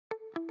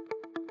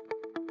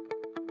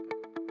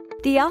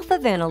The Alpha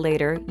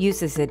Ventilator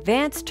uses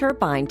advanced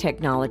turbine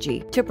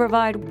technology to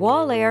provide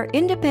wall-air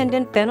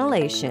independent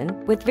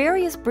ventilation with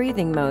various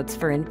breathing modes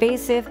for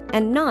invasive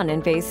and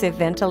non-invasive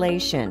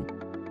ventilation.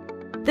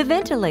 The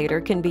ventilator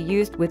can be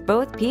used with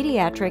both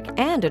pediatric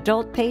and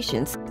adult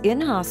patients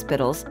in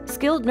hospitals,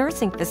 skilled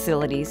nursing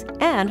facilities,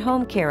 and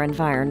home care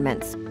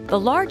environments. The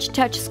large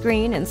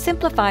touchscreen and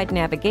simplified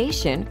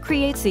navigation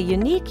creates a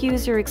unique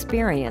user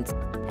experience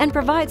and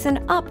provides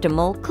an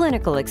optimal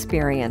clinical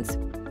experience.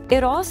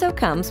 It also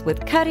comes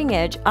with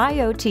cutting-edge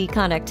IoT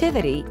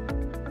connectivity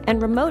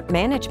and remote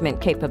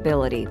management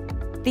capability.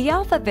 The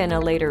Alpha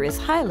Ventilator is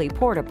highly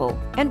portable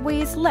and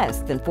weighs less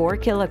than 4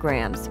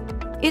 kilograms.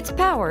 It's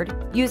powered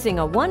using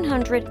a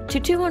 100 to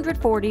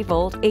 240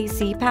 volt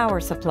AC power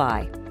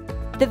supply.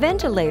 The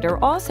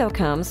ventilator also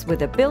comes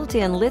with a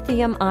built-in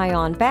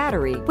lithium-ion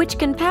battery, which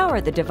can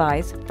power the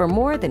device for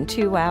more than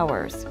 2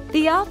 hours.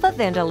 The Alpha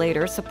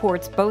Ventilator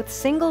supports both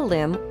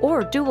single-limb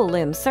or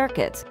dual-limb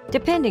circuits,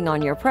 depending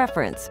on your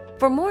preference.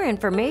 For more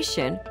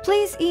information,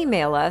 please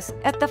email us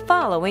at the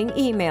following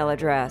email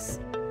address.